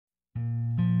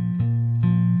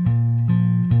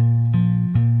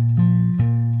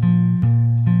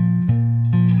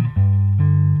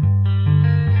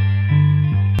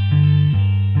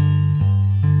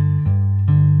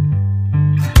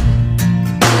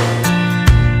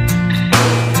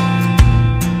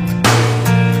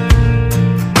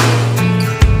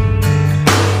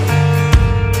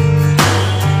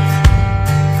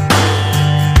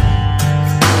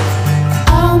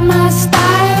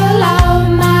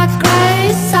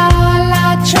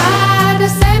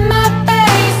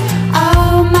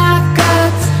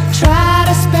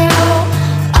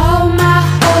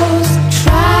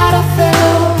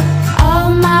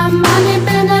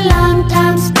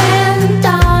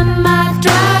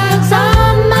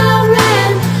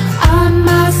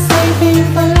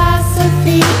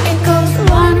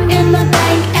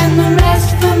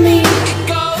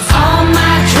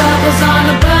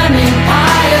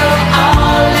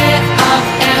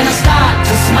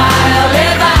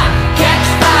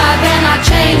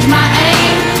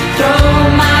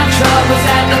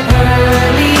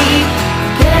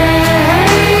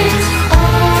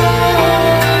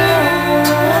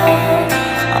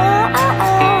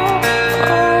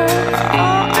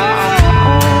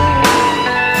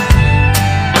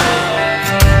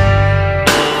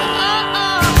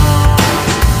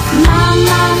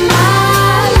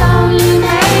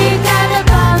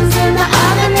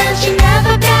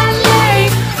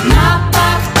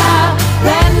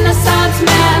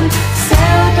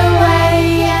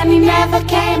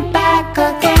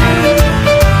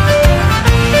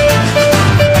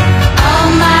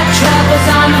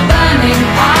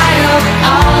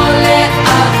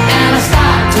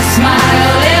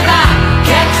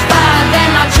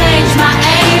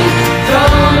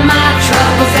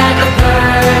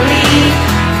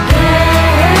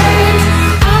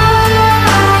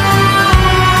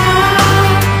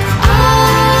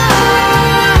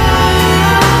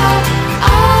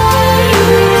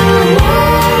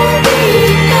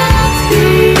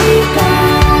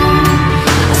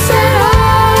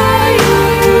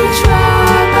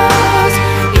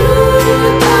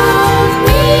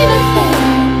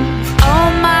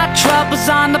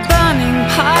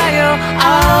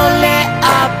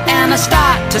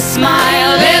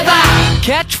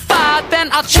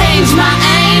I'll change my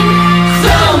aim,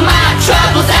 throw my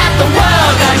troubles at the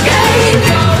world again.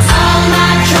 All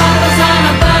my troubles on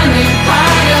a burning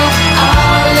pile,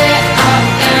 all lit up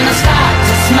and I start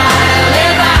to smile.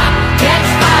 If I catch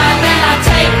fire, then I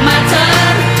take my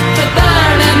turn to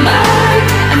burn and burn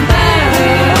and burn.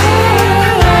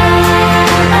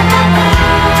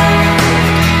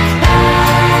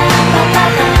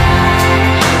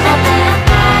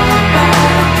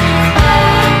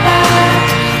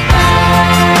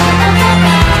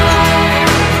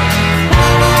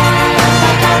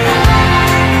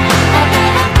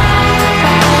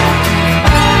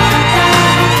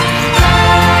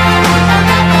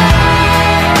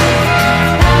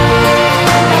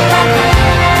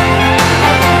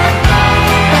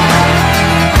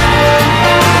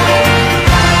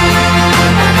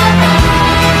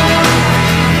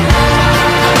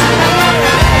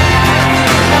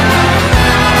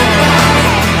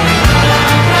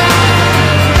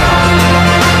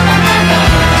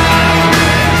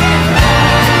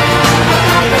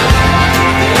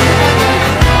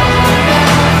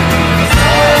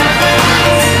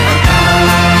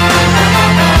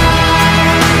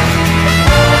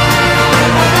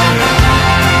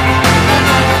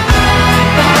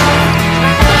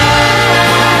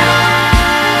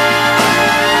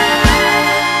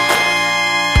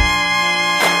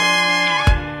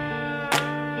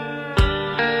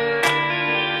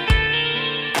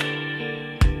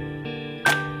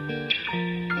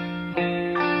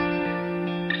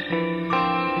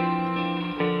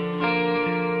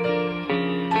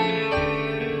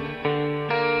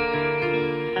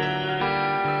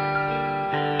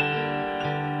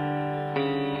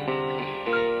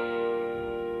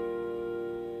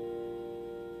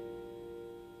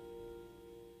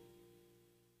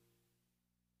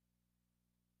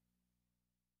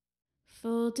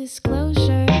 Full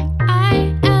disclosure,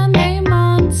 I am a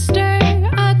monster,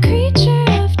 a creature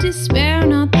of despair.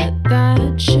 Not that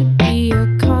that should be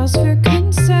a cause for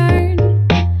concern.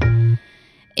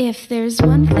 If there's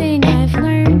one thing I've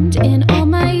learned in all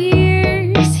my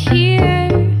years here,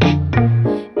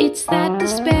 it's that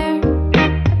despair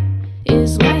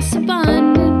is less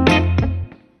abundant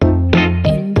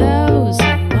in those who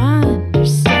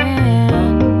understand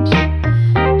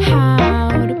how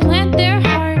to plant their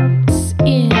hearts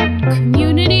in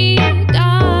community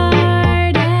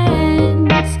gardens.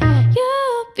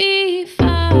 You'll be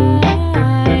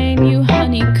fine, you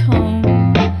honeycomb.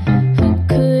 Who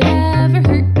could ever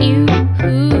hurt you?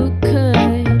 Who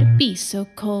could be so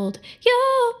cold?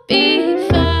 You'll be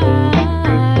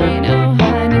fine, oh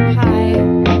honey pie.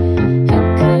 Who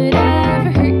could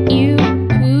ever hurt you?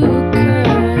 Who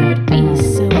could be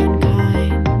so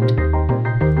unkind?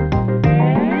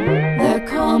 The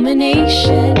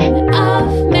culmination of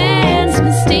man's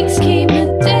mistakes came the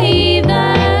day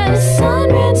the sun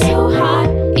ran so hot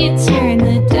it turned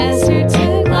the desert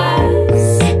to glass.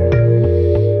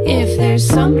 If there's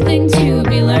something to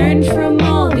be learned from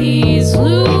all these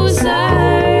losers,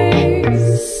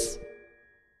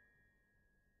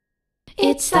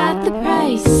 it's that the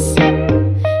price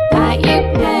that you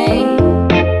pay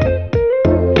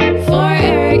for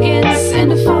arrogance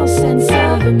and a false sense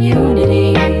of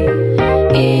immunity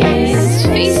is to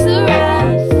face the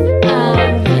wrath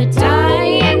of the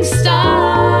dying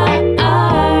star.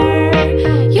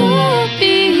 You'll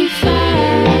be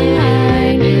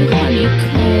fine, you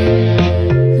honeycomb.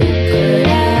 Who could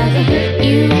ever hurt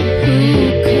you? Who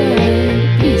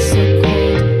could be so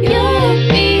cold? You'll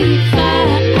be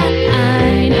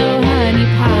fine, oh honey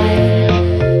pie.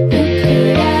 Who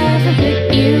could ever hurt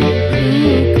you? Who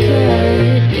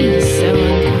could be so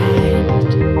unkind?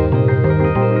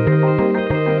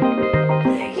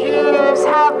 The years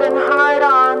have been hard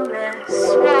on this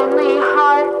lonely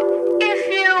heart. If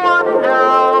you want to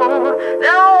know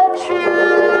the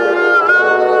truth,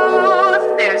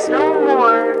 there's no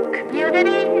more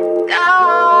community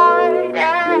gardens.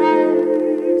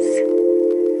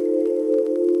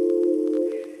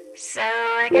 So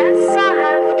I guess I'll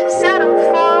have to settle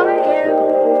for you.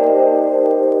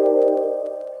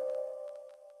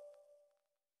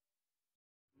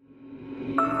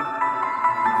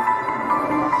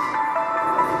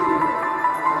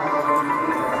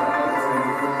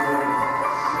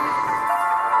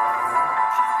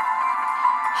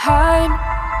 Hide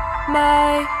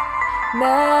my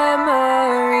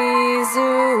memories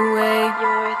away.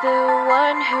 You're the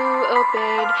one who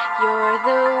obeyed, you're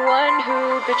the one who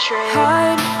betrayed.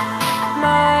 Hide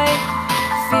my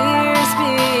fears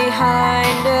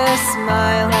behind a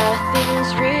smile.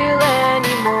 Nothing's real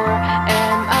anymore,